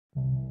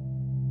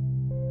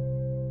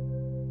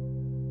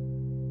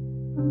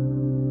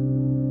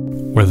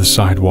Where the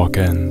Sidewalk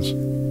Ends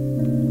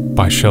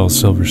by Shel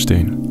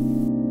Silverstein.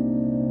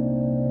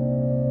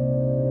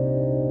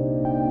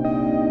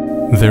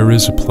 There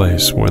is a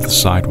place where the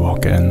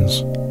sidewalk ends,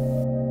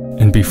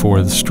 and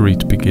before the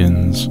street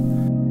begins.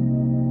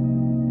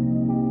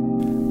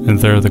 And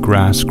there the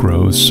grass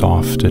grows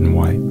soft and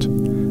white,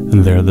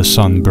 and there the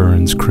sun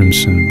burns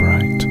crimson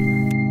bright.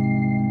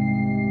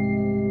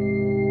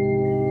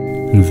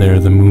 And there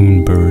the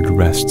moon-bird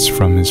rests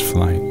from his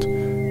flight,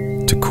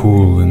 to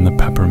cool in the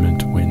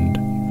peppermint wind.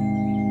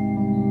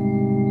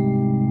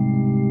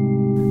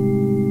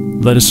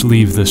 Let us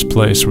leave this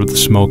place where the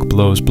smoke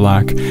blows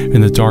black,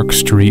 and the dark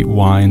street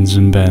winds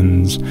and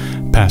bends,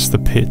 past the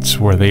pits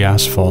where the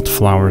asphalt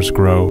flowers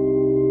grow.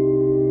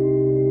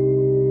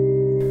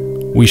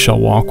 We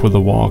shall walk with a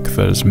walk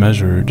that is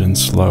measured and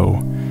slow,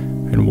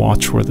 and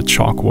watch where the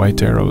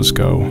chalk-white arrows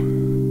go,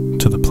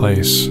 to the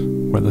place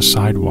where the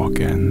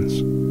sidewalk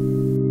ends.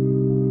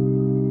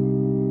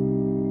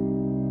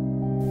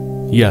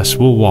 Yes,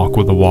 we'll walk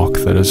with a walk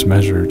that is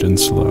measured and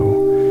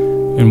slow,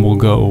 and we'll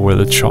go where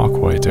the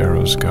chalk-white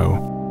arrows go.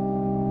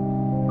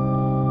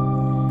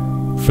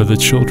 For the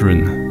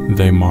children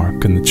they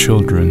mark, and the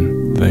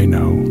children they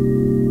know,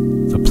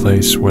 the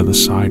place where the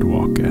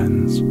sidewalk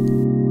ends.